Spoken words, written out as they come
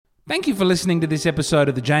Thank you for listening to this episode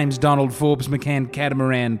of the James Donald Forbes McCann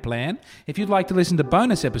Catamaran Plan. If you'd like to listen to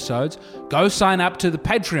bonus episodes, go sign up to the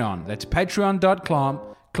Patreon. That's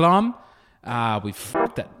patreon.com. We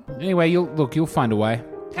fucked that. Anyway, you'll find a way.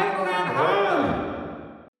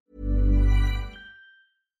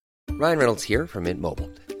 Ryan Reynolds here from Mint Mobile.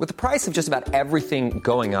 With the price of just about everything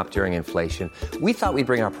going up during inflation, we thought we'd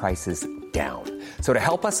bring our prices down. So to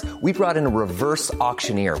help us, we brought in a reverse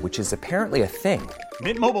auctioneer, which is apparently a thing.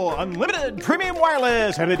 Mint Mobile Unlimited Premium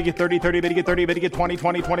Wireless. How to get 30, 30, bit to get 30, bit to get 20,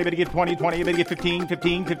 20, 20, bit to get 20, 20, bit to get 15,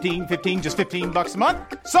 15, 15, 15, just $15 a month?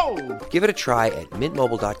 Sold! Give it a try at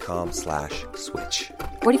mintmobile.com/switch.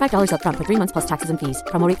 $45 up front for 3 months plus taxes and fees.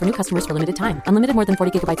 Promo rate for new customers for limited time. Unlimited more than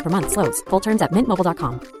 40 gigabytes per month. Slows full terms at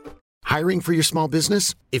mintmobile.com. Hiring for your small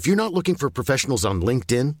business? If you're not looking for professionals on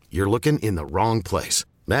LinkedIn, you're looking in the wrong place.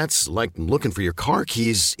 That's like looking for your car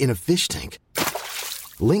keys in a fish tank.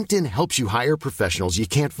 LinkedIn helps you hire professionals you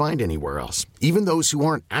can't find anywhere else, even those who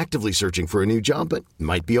aren't actively searching for a new job but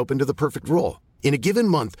might be open to the perfect role. In a given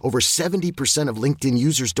month, over 70% of LinkedIn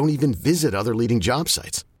users don't even visit other leading job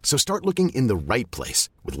sites. So start looking in the right place.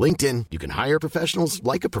 With LinkedIn, you can hire professionals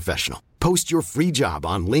like a professional. Post your free job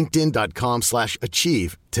on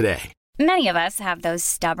linkedin.com/achieve today. Many of us have those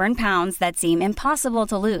stubborn pounds that seem impossible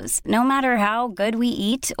to lose, no matter how good we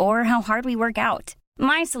eat or how hard we work out.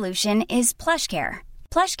 My solution is PlushCare.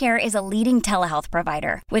 PlushCare is a leading telehealth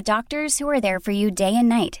provider with doctors who are there for you day and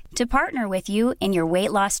night to partner with you in your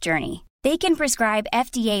weight loss journey. They can prescribe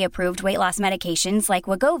FDA-approved weight loss medications like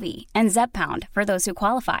Wegovy and Zepbound for those who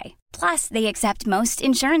qualify. Plus, they accept most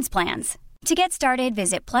insurance plans. To get started,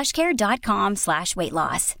 visit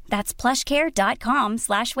plushcare.com/weightloss. That's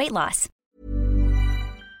plushcare.com/weightloss.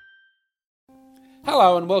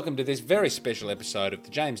 Hello and welcome to this very special episode of the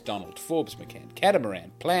James Donald Forbes McCann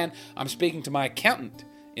Catamaran Plan. I'm speaking to my accountant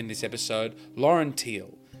in this episode, Lauren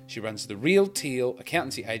Thiel. She runs the Real Thiel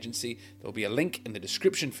accountancy agency. There'll be a link in the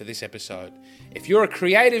description for this episode. If you're a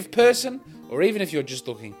creative person, or even if you're just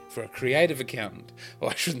looking for a creative accountant, well,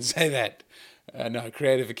 I shouldn't say that. No,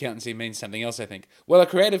 creative accountancy means something else, I think. Well, a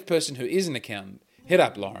creative person who is an accountant, hit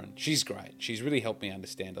up Lauren. She's great. She's really helped me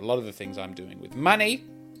understand a lot of the things I'm doing with money,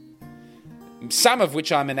 some of which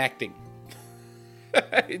I'm enacting.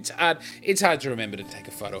 It's hard to remember to take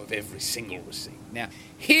a photo of every single receipt. Now,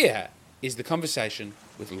 here is the conversation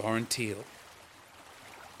with Lauren Thiel.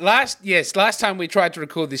 Last time we tried to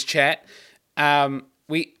record this chat, neither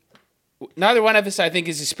one of us, I think,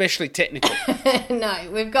 is especially technical. No,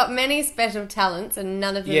 we've got many special talents and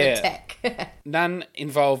none of them are tech. None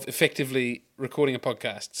involve effectively recording a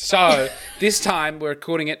podcast. So this time we're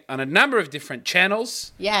recording it on a number of different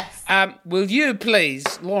channels. Yes. Will you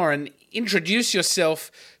please, Lauren, introduce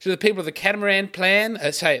yourself to the people of the Catamaran Plan,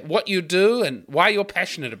 say what you do and why you're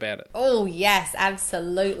passionate about it? Oh, yes,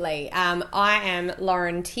 absolutely. I am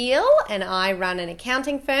Lauren Thiel and I run an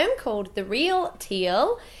accounting firm called The Real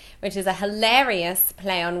Thiel, which is a hilarious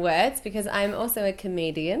play on words because I'm also a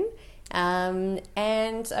comedian. And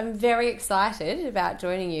I'm very excited about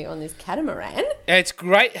joining you on this catamaran. It's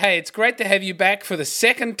great. Hey, it's great to have you back for the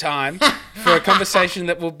second time for a conversation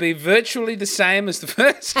that will be virtually the same as the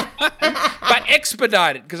first time, but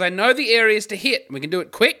expedited because I know the areas to hit. We can do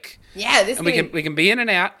it quick. Yeah, we can be in and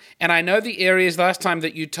out. And I know the areas last time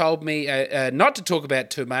that you told me not to talk about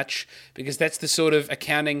too much because that's the sort of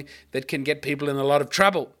accounting that can get people in a lot of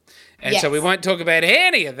trouble. And so we won't talk about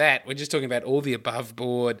any of that. We're just talking about all the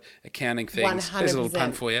above-board accounting things. 100%. There's a little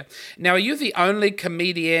pun for you. Now, are you the only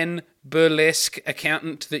comedian, burlesque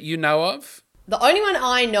accountant that you know of? The only one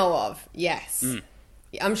I know of, yes.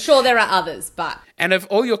 I'm sure there are others, but... And of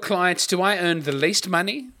all your clients, do I earn the least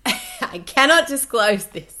money? I cannot disclose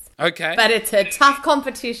this. Okay. But it's a tough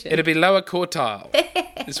competition. It'll be lower quartile.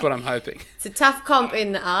 That's what I'm hoping. It's a tough comp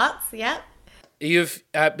in the arts, yeah. You've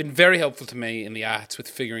been very helpful to me in the arts with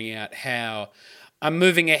figuring out how I'm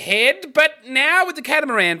moving ahead, but now with the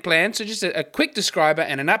Catamaran Plan, so just a quick describer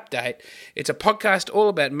and an update. It's a podcast all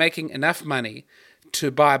about making enough money to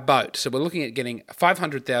buy a boat. So we're looking at getting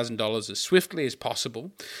 $500,000 as swiftly as possible.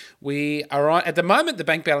 We are on, at the moment, the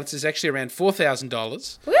bank balance is actually around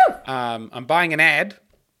 $4,000. Woo! I'm buying an ad,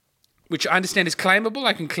 which I understand is claimable.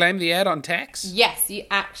 I can claim the ad on tax. Yes, you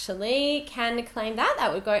actually can claim that.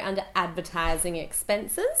 That would go under advertising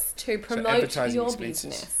expenses to promote your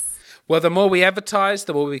business. Well, the more we advertise,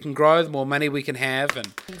 the more we can grow, the more money we can have. And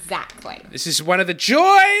exactly. This is one of the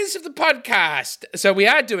joys of the podcast. So we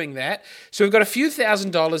are doing that. So we've got a few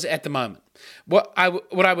 $1,000s at the moment. What I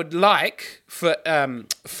would like for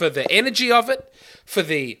the energy of it, for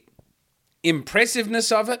the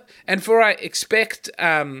impressiveness of it, and for I expect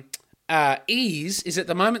Ease is at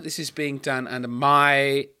the moment this is being done under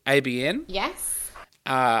my ABN. Yes.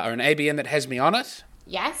 Or an ABN that has me on it.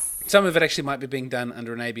 Yes. Some of it actually might be being done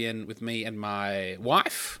under an ABN with me and my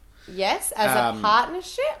wife. Yes, as a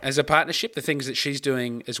partnership. As a partnership, the things that she's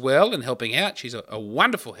doing as well and helping out. She's a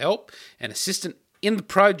wonderful help and assistant in the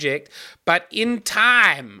project. But in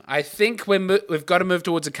time, I think we've got to move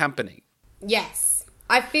towards a company. Yes.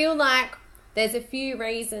 I feel like there's a few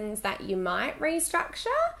reasons that you might restructure.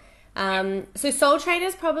 So sole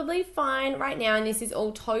trader's probably fine right now, and this is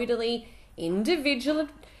all totally individual,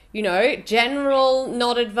 general,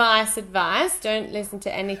 not advice. Don't listen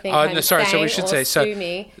to anything. So we should say, sue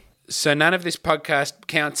me. So none of this podcast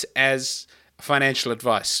counts as financial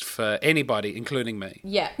advice for anybody, including me.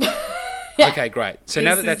 Yeah. Okay, great. So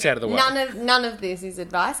now that that's out of the way. None of this is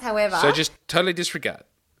advice, however. So just totally disregard.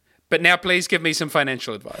 But now please give me some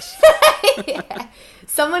financial advice. Yeah.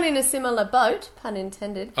 Someone in a similar boat, pun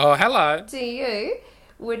intended. Oh, hello. To you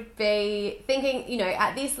would be thinking,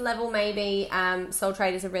 at this level, maybe sole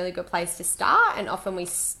trader is a really good place to start. And often we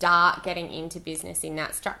start getting into business in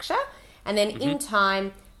that structure. And then in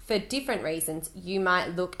time, for different reasons, you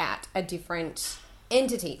might look at a different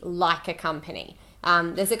entity, like a company.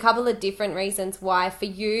 There's a couple of different reasons why. For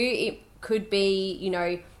you, it could be,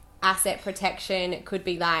 asset protection. It could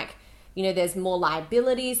be like, there's more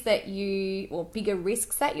liabilities or bigger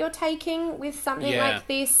risks that you're taking with something like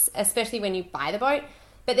this, especially when you buy the boat.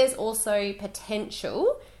 But there's also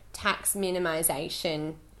potential tax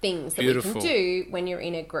minimization things that we can do when you're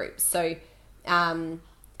in a group. So, and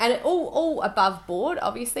all above board,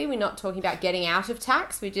 obviously. We're not talking about getting out of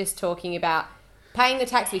tax. We're just talking about paying the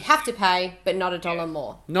tax we have to pay, but not $1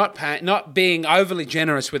 more. Not being overly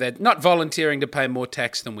generous with it, not volunteering to pay more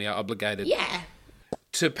tax than we are obligated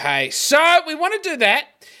to pay. So we want to do that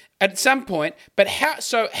at some point, but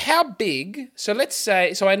how big? So let's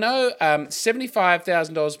say, I know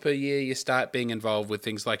 $75,000 per year you start being involved with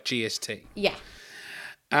things like GST. Yeah.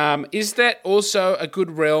 Is that also a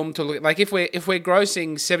good realm to look? Like if we're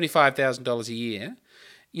grossing $75,000 a year,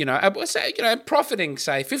 profiting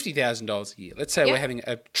say $50,000 a year. Let's say we're having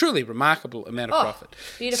a truly remarkable amount of profit.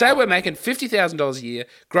 Beautiful. Say we're making $50,000 a year,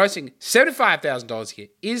 grossing $75,000 a year.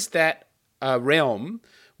 Is that a realm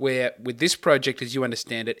where, with this project, as you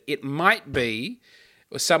understand it, it might be,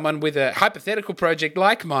 or someone with a hypothetical project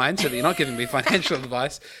like mine, so that you're not giving me financial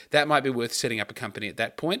advice, that might be worth setting up a company at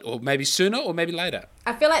that point, or maybe sooner, or maybe later?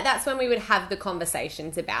 I feel like that's when we would have the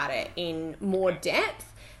conversations about it in more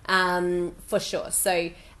depth, for sure. So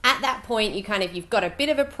at that point, you've got a bit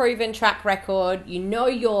of a proven track record,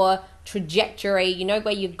 your trajectory, you know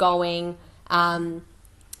where you're going, and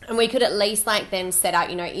we could at least then set out,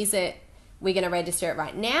 we're going to register it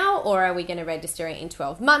right now, or are we going to register it in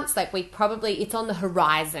 12 months? It's on the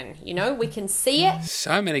horizon, we can see it.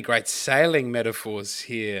 So many great sailing metaphors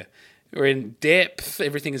here. We're in depth.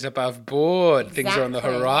 Everything is above board. Exactly. Things are on the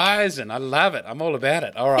horizon. I love it. I'm all about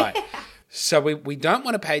it. All right. So we don't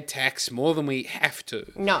want to pay tax more than we have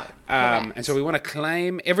to. No. And so we want to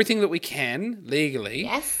claim everything that we can legally.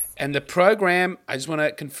 Yes. And the program, I just want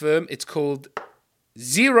to confirm, it's called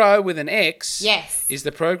Zero with an X. Yes. Is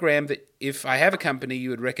the program that if I have a company, you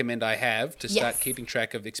would recommend I have to start keeping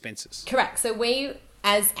track of expenses. Correct. So we,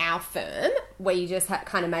 as our firm, we just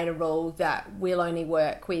kind of made a rule that we'll only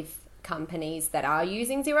work with companies that are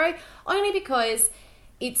using Zero, only because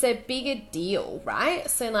it's a bigger deal, right?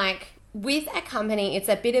 So with a company, it's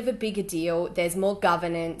a bit of a bigger deal. There's more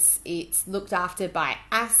governance. It's looked after by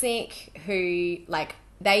ASIC, who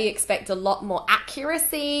they expect a lot more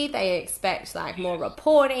accuracy. They expect more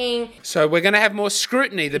reporting. So we're going to have more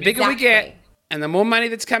scrutiny. The bigger we get and the more money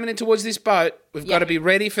that's coming in towards this boat, we've got to be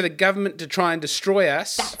ready for the government to try and destroy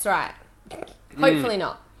us. That's right. Hopefully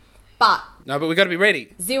not. But we've got to be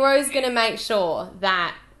ready. Zero's going to make sure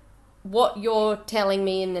that what you're telling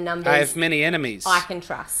me in the numbers, I have many enemies. I can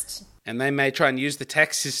trust. And they may try and use the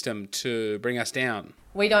tax system to bring us down.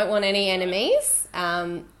 We don't want any enemies.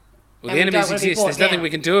 Well, the enemies exist. There's nothing we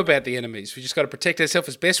can do about the enemies. We just got to protect ourselves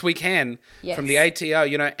as best we can from the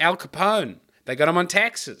ATO. Al Capone, they got him on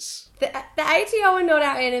taxes. The ATO are not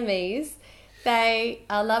our enemies. They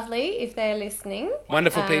are lovely if they're listening.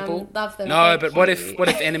 Wonderful people. Love them. No, but what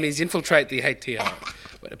if enemies infiltrate the ATO?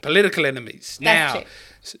 Political enemies. That's true.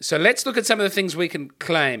 So let's look at some of the things we can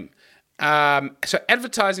claim. So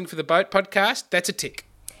advertising for the Boat podcast, that's a tick.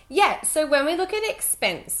 Yeah, so when we look at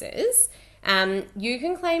expenses, you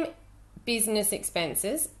can claim business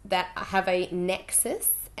expenses that have a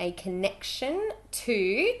nexus, a connection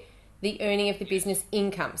to the earning of the business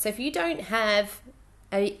income. So if you don't have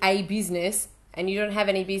a business and you don't have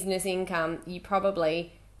any business income, you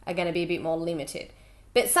probably are going to be a bit more limited.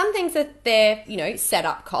 But some things that they're, set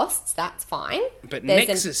up costs, that's fine. But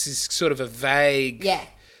Nexus is sort of a vague... Yeah.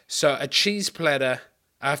 So a cheese platter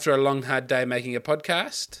after a long, hard day making a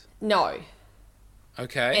podcast? No.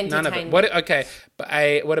 Okay, none of it.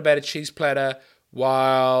 What about a cheese platter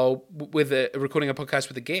while recording a podcast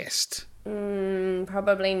with a guest?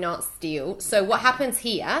 Probably not still. So what happens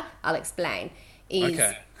here, I'll explain, is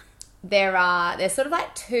there's sort of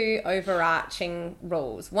like two overarching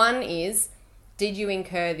rules. One is, did you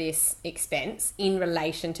incur this expense in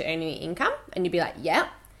relation to earning income? And you'd be like, yeah.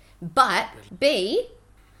 But B,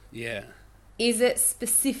 is it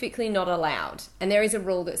specifically not allowed? And there is a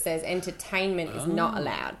rule that says entertainment is not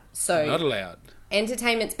allowed. So not allowed.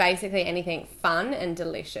 Entertainment's basically anything fun and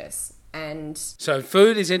delicious. And so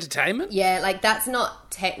food is entertainment? Yeah, like that's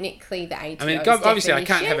not technically the ATO's obviously I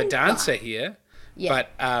can't have a definition, dancer here. Yeah.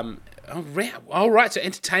 But all right, so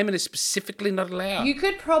entertainment is specifically not allowed. You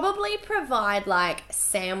could probably provide like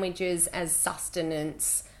sandwiches as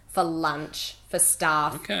sustenance for lunch for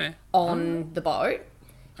staff on the boat,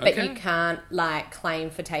 but you can't like claim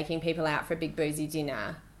for taking people out for a big boozy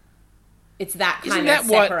dinner. It's that kind of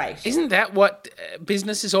separation. Isn't that what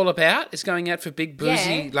business is all about? Is going out for big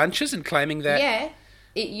boozy lunches and claiming that? Yeah,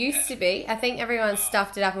 it used to be. I think everyone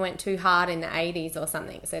stuffed it up and went too hard in the 80s or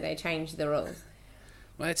something, so they changed the rules.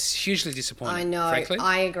 Well, it's hugely disappointing. I know. Frankly.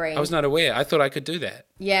 I agree. I was not aware. I thought I could do that.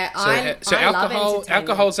 Yeah, so I love entertainment.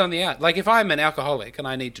 Alcohol's on the out. Like if I'm an alcoholic and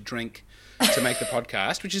I need to drink to make the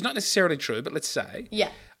podcast, which is not necessarily true, but let's say,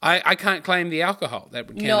 I can't claim the alcohol. That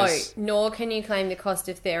would count as... nor can you claim the cost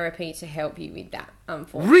of therapy to help you with that,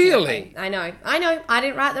 unfortunately. Really? I know. I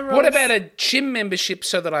didn't write the rules. What about a gym membership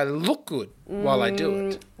so that I look good while I do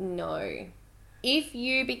it? No. If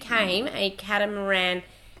you became a catamaran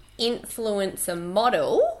influencer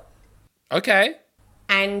model... Okay.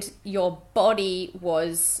 And your body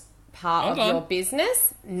was part of your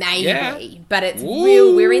business, maybe. But it's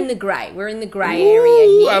real. We're in the grey. We're in the grey area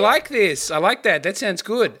here. I like this. I like that. That sounds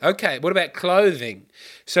good. Okay. What about clothing?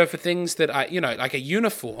 So for things that I, like a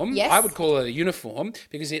uniform, I would call it a uniform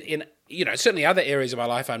because in certainly other areas of my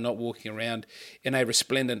life, I'm not walking around in a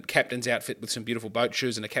resplendent captain's outfit with some beautiful boat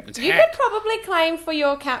shoes and a captain's hat. You could probably claim for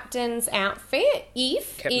your captain's outfit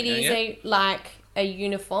if it is a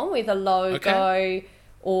uniform with a logo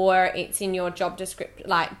or it's in your job description,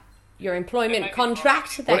 like your employment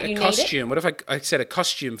contract that you need it. A costume. What if I said a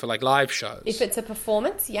costume for like live shows? If it's a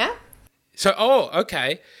performance, yeah. So,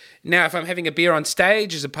 okay. Now, if I'm having a beer on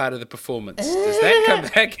stage as a part of the performance, does that come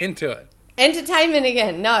back into it? Entertainment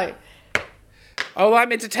again, no. Oh,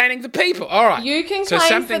 I'm entertaining the people. All right. You can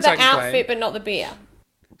claim for the outfit, but not the beer.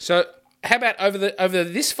 So, how about over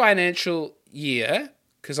this financial year?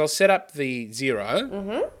 Because I'll set up the zero.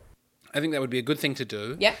 Mm-hmm. I think that would be a good thing to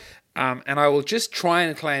do. Yeah. And I will just try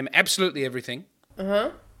and claim absolutely everything.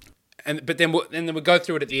 Mm-hmm. But then we'll go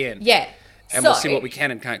through it at the end. Yeah. And we'll see what we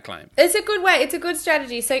can and can't claim. It's a good way. It's a good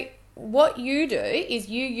strategy. So what you do is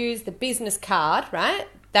you use the business card, right?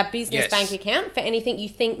 That business bank account for anything you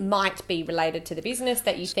think might be related to the business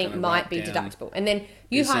that you think might be deductible. And then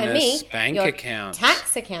you hire me, your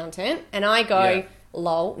tax accountant, and I go,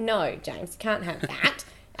 lol, no, James, can't have that.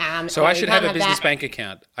 So I should have a business bank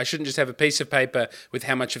account. I shouldn't just have a piece of paper with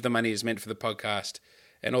how much of the money is meant for the podcast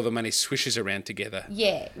and all the money swishes around together.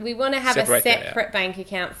 Yeah, we want to have a separate bank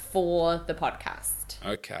account for the podcast.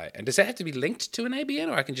 Okay. And does that have to be linked to an ABN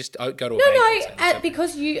or I can just go to a bank? No,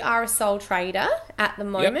 because you are a sole trader at the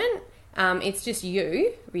moment, it's just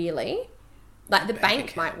you, really. Like the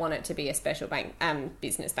bank might want it to be a special bank,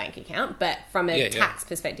 business bank account, but from a tax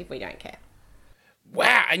perspective, we don't care.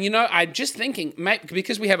 Wow. And, I'm just thinking,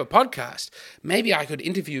 because we have a podcast, maybe I could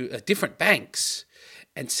interview different banks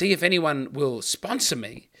and see if anyone will sponsor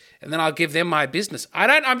me, and then I'll give them my business.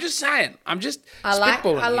 I'm just saying. I'm just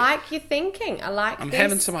spitballing. I like your thinking. I'm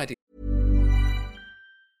having some ideas.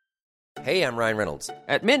 Hey, I'm Ryan Reynolds.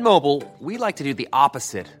 At Mint Mobile, we like to do the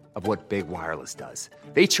opposite of what Big Wireless does.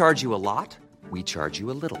 They charge you a lot. We charge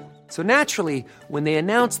you a little. So naturally, when they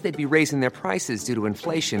announced they'd be raising their prices due to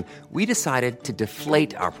inflation, we decided to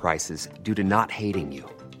deflate our prices due to not hating you.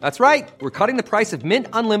 That's right. We're cutting the price of Mint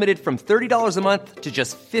Unlimited from $30 a month to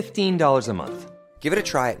just $15 a month. Give it a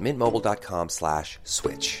try at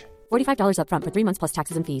mintmobile.com/switch. $45 up front for 3 months plus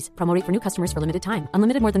taxes and fees. Promo rate for new customers for limited time.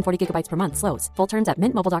 Unlimited more than 40 gigabytes per month. Slows full terms at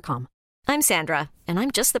mintmobile.com. I'm Sandra, and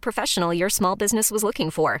I'm just the professional your small business was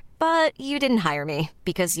looking for. But you didn't hire me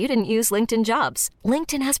because you didn't use LinkedIn Jobs.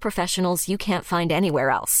 LinkedIn has professionals you can't find anywhere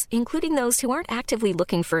else, including those who aren't actively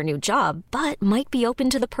looking for a new job, but might be open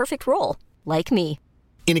to the perfect role, like me.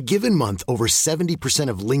 In a given month, over 70%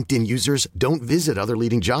 of LinkedIn users don't visit other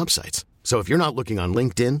leading job sites. So if you're not looking on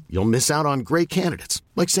LinkedIn, you'll miss out on great candidates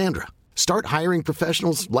like Sandra. Start hiring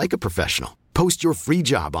professionals like a professional. Post your free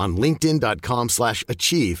job on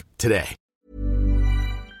linkedin.com/achieve today.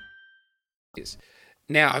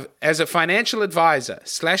 Now, as a financial advisor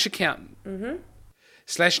 / accountant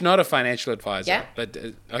 / not a financial advisor, Yeah. but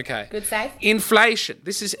okay. Good save. Inflation.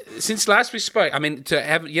 This is, since last we spoke, I mean, to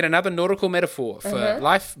have yet another nautical metaphor for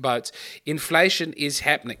lifeboats, inflation is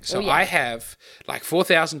happening. So I have like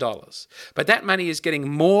 $4,000, but that money is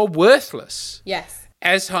getting more worthless Yes.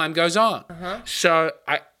 as time goes on. So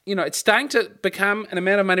it's starting to become an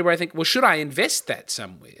amount of money where I think, well, should I invest that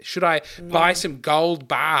somewhere? Should I buy some gold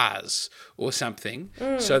bars or something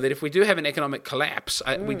so that if we do have an economic collapse,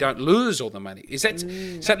 we don't lose all the money? Is that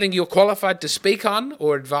something you're qualified to speak on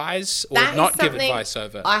or advise or That is not give something advice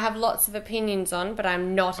over? I have lots of opinions on, but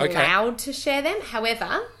I'm not allowed to share them.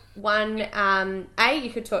 However, you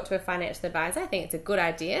could talk to a financial advisor. I think it's a good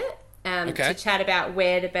idea to chat about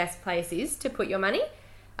where the best place is to put your money.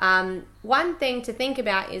 One thing to think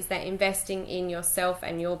about is that investing in yourself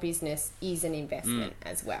and your business is an investment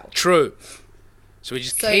as well. True. So we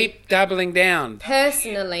just keep doubling down.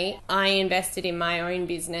 Personally, I invested in my own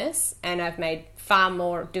business and I've made far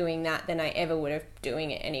more doing that than I ever would have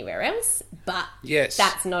doing it anywhere else. But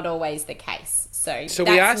that's not always the case. So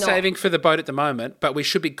we are saving for the boat at the moment, but we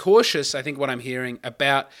should be cautious, I think, what I'm hearing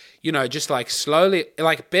about, just like slowly,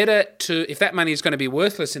 like better to, if that money is going to be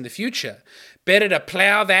worthless in the future, better to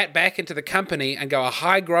plow that back into the company and go a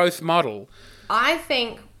high growth model. I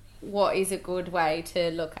think what is a good way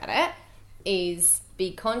to look at it is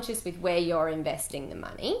be conscious with where you're investing the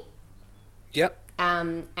money. Yep.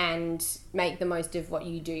 And make the most of what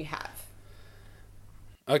you do have.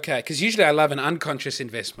 Okay, because usually I love an unconscious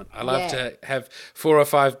investment. I love to have 4 or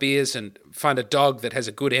 5 beers and find a dog that has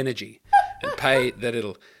a good energy and pay that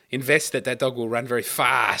it'll invest that dog will run very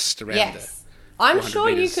fast around I'm sure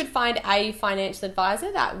meters. You could find a financial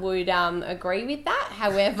advisor that would agree with that.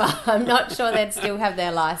 However, I'm not sure they'd still have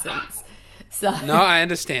their license. So no, I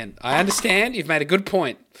understand. You've made a good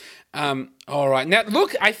point. All right. Now,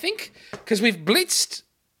 look, I think because we're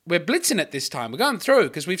blitzing it this time. We're going through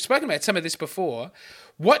because we've spoken about some of this before.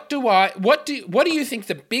 What do you think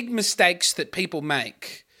the big mistakes that people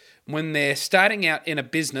make when they're starting out in a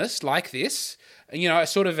business like this, a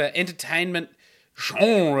sort of an entertainment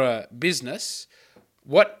genre business?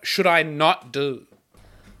 What should I not do?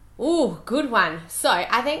 Ooh, good one. So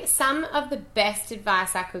I think some of the best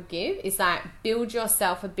advice I could give is like build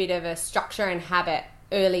yourself a bit of a structure and habit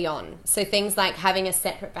early on. So things like having a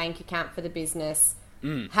separate bank account for the business,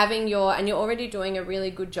 and you're already doing a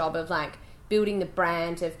really good job of like building the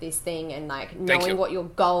brand of this thing and like knowing what your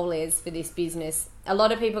goal is for this business. A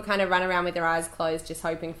lot of people kind of run around with their eyes closed just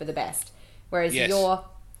hoping for the best. Whereas you're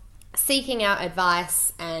seeking out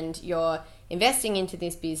advice and you're investing into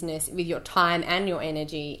this business with your time and your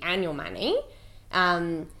energy and your money.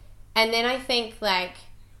 And then I think like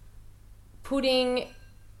putting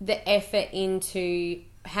the effort into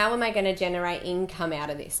how am I going to generate income out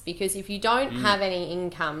of this? Because if you don't have any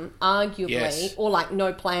income, arguably, or like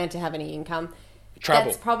no plan to have any income,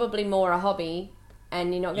 that's probably more a hobby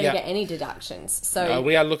and you're not going to get any deductions. So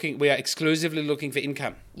we are exclusively looking for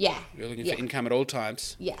income. Yeah. We're looking for income at all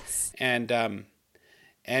times. Yes. And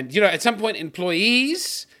at some point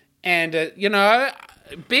employees and,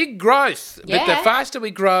 big growth. Yeah. But the faster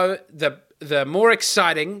we grow, the more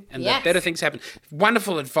exciting and the better things happen.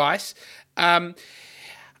 Wonderful advice.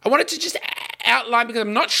 I wanted to just outline, because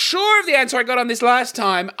I'm not sure of the answer I got on this last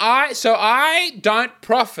time. I don't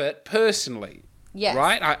profit personally. Yes.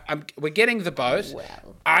 Right? We're getting the boat.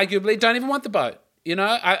 Well. Arguably, don't even want the boat.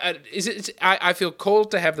 I feel called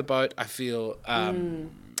to have the boat. I feel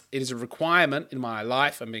it is a requirement in my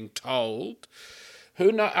life. I'm being told.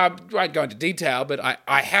 I won't go into detail, but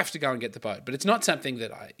I have to go and get the boat. But it's not something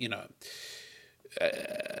that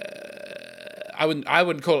I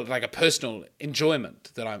wouldn't call it like a personal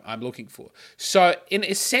enjoyment that I'm looking for. So in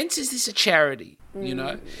a sense, is this a charity,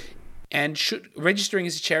 And registering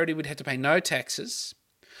as a charity would have to pay no taxes?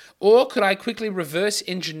 Or could I quickly reverse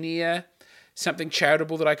engineer something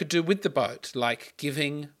charitable that I could do with the boat, like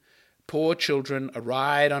giving poor children a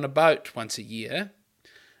ride on a boat once a year,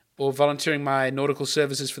 or volunteering my nautical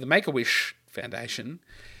services for the Make-A-Wish Foundation?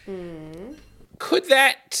 Could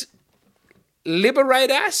that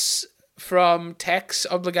liberate us from tax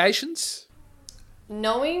obligations?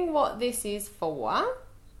 Knowing what this is for,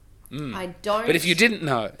 I don't. But if you didn't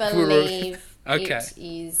know, believe it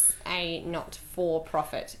is a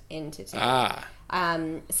not-for-profit entity.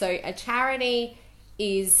 So a charity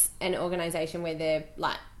is an organisation where they're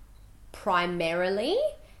like primarily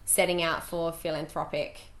setting out for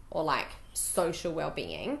philanthropic or like social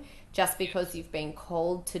well-being just because you've been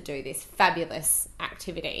called to do this fabulous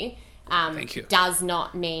activity. Thank you. Does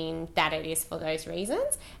not mean that it is for those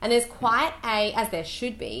reasons. And there's quite as there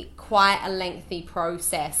should be, quite a lengthy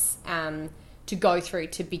process to go through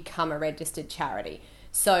to become a registered charity.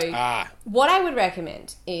 So what I would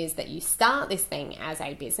recommend is that you start this thing as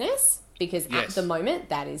a business, because at the moment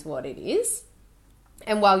that is what it is.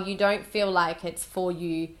 And while you don't feel like it's for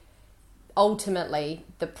you, ultimately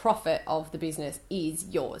the profit of the business is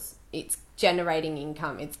yours. It's generating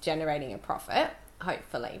income. It's generating a profit,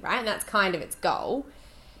 hopefully, right? And that's kind of its goal.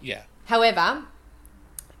 Yeah. However,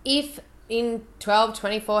 if in 12,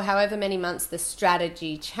 24, however many months the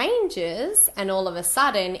strategy changes and all of a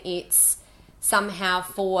sudden it's somehow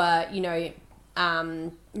for,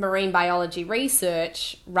 marine biology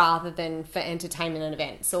research rather than for entertainment and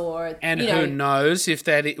events, or who knows if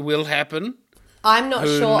that will happen? I'm not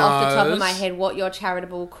sure off the top of my head what your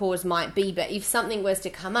charitable cause might be, but if something was to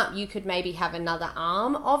come up, you could maybe have another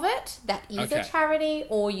arm of it that is a charity,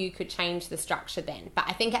 or you could change the structure then. But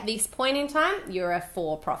I think at this point in time, you're a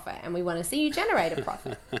for-profit, and we want to see you generate a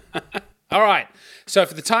profit. All right. So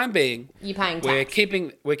for the time being, you're paying tax.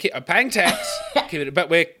 We're paying tax, but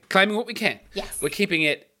we're claiming what we can. Yes. We're keeping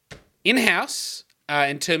it in-house.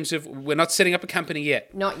 In terms of, we're not setting up a company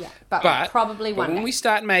yet. Not yet, but probably one day. When we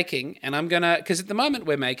start making, and I'm going to, because at the moment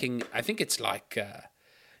we're making, I think it's like,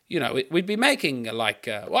 we'd be making like,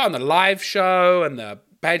 on the live show and the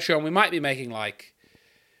paid show, and we might be making like,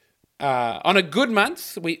 on a good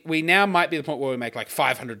month, we now might be at the point where we make like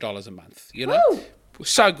 $500 a month, Woo!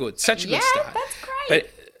 So good, such a good start. Yeah, that's great. But,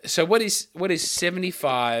 so what is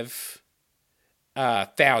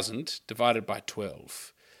 75,000 divided by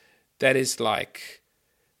 12? That is like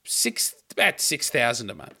about 6,000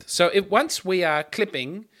 a month. So once we are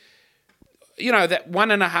clipping, that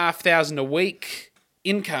 1,500 a week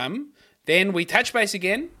income, then we touch base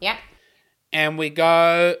again. Yep. And we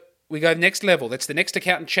go next level. That's the next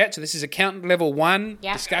accountant chat. So this is accountant level 1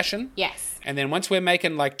 discussion. Yes. And then once we're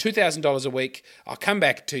making like $2,000 a week, I'll come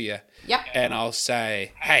back to you. Yep. And I'll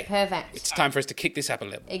say, hey, perfect. It's time for us to kick this up a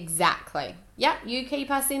level. Exactly. Yep. You keep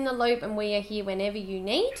us in the loop, and we are here whenever you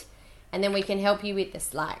need. And then we can help you with this,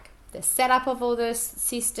 the setup of all the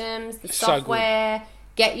systems, the software,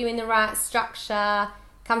 get you in the right structure,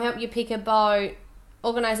 come help you pick a boat,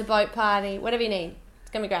 organise a boat party, whatever you need.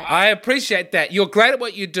 It's going to be great. I appreciate that. You're great at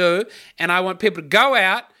what you do, and I want people to go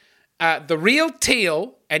out, The Real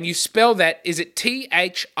Thiel, and you spell that, is it Thiel?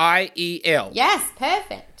 Yes,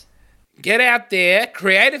 perfect. Get out there,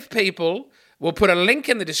 creative people. We'll put a link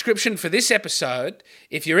in the description for this episode.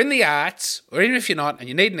 If you're in the arts, or even if you're not, and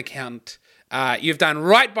you need an accountant, you've done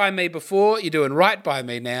right by me before, you're doing right by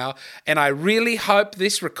me now, and I really hope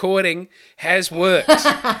this recording has worked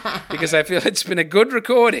because I feel it's been a good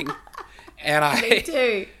recording. Me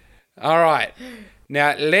too. All right.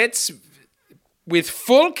 Now, let's, with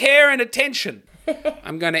full care and attention,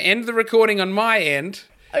 I'm going to end the recording on my end.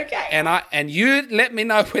 Okay. And you let me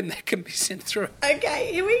know when that can be sent through.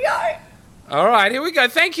 Okay, here we go. All right, here we go.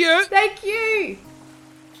 Thank you. Thank you.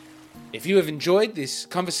 If you have enjoyed this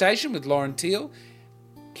conversation with Lauren Thiel,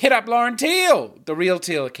 hit up Lauren Thiel, The Real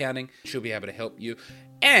Thiel Accounting. She'll be able to help you.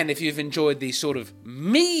 And if you've enjoyed the sort of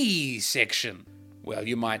me section, well,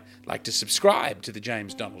 you might like to subscribe to the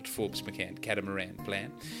James Donald Forbes McCann Catamaran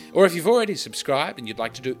plan. Or if you've already subscribed and you'd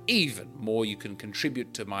like to do even more, you can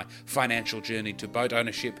contribute to my financial journey to boat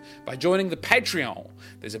ownership by joining the Patreon.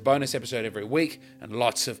 There's a bonus episode every week and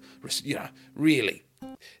lots of, really,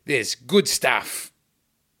 there's good stuff.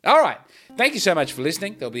 All right. Thank you so much for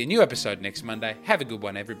listening. There'll be a new episode next Monday. Have a good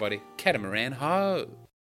one, everybody. Catamaran ho.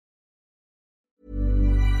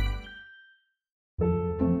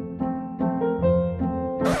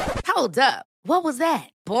 Hold up. What was that?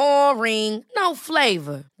 Boring. No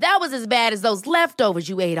flavor. That was as bad as those leftovers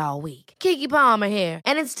you ate all week. Keke Palmer here.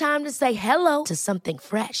 And it's time to say hello to something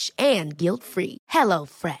fresh and guilt-free. Hello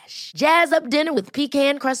Fresh. Jazz up dinner with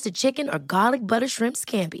pecan-crusted chicken or garlic butter shrimp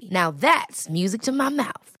scampi. Now that's music to my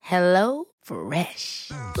mouth. Hello Fresh.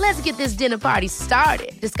 Let's get this dinner party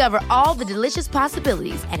started. Discover all the delicious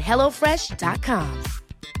possibilities at HelloFresh.com.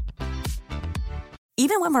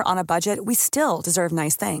 Even when we're on a budget, we still deserve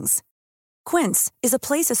nice things. Quince is a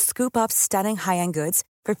place to scoop up stunning high-end goods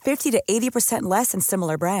for 50 to 80% less than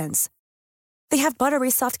similar brands. They have buttery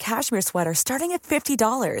soft cashmere sweaters starting at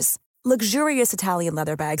 $50, luxurious Italian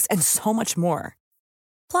leather bags, and so much more.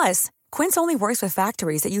 Plus, Quince only works with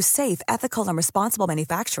factories that use safe, ethical, and responsible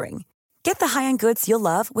manufacturing. Get the high-end goods you'll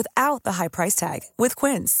love without the high price tag with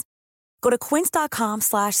Quince. Go to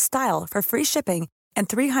quince.com/style for free shipping and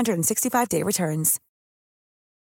 365-day returns.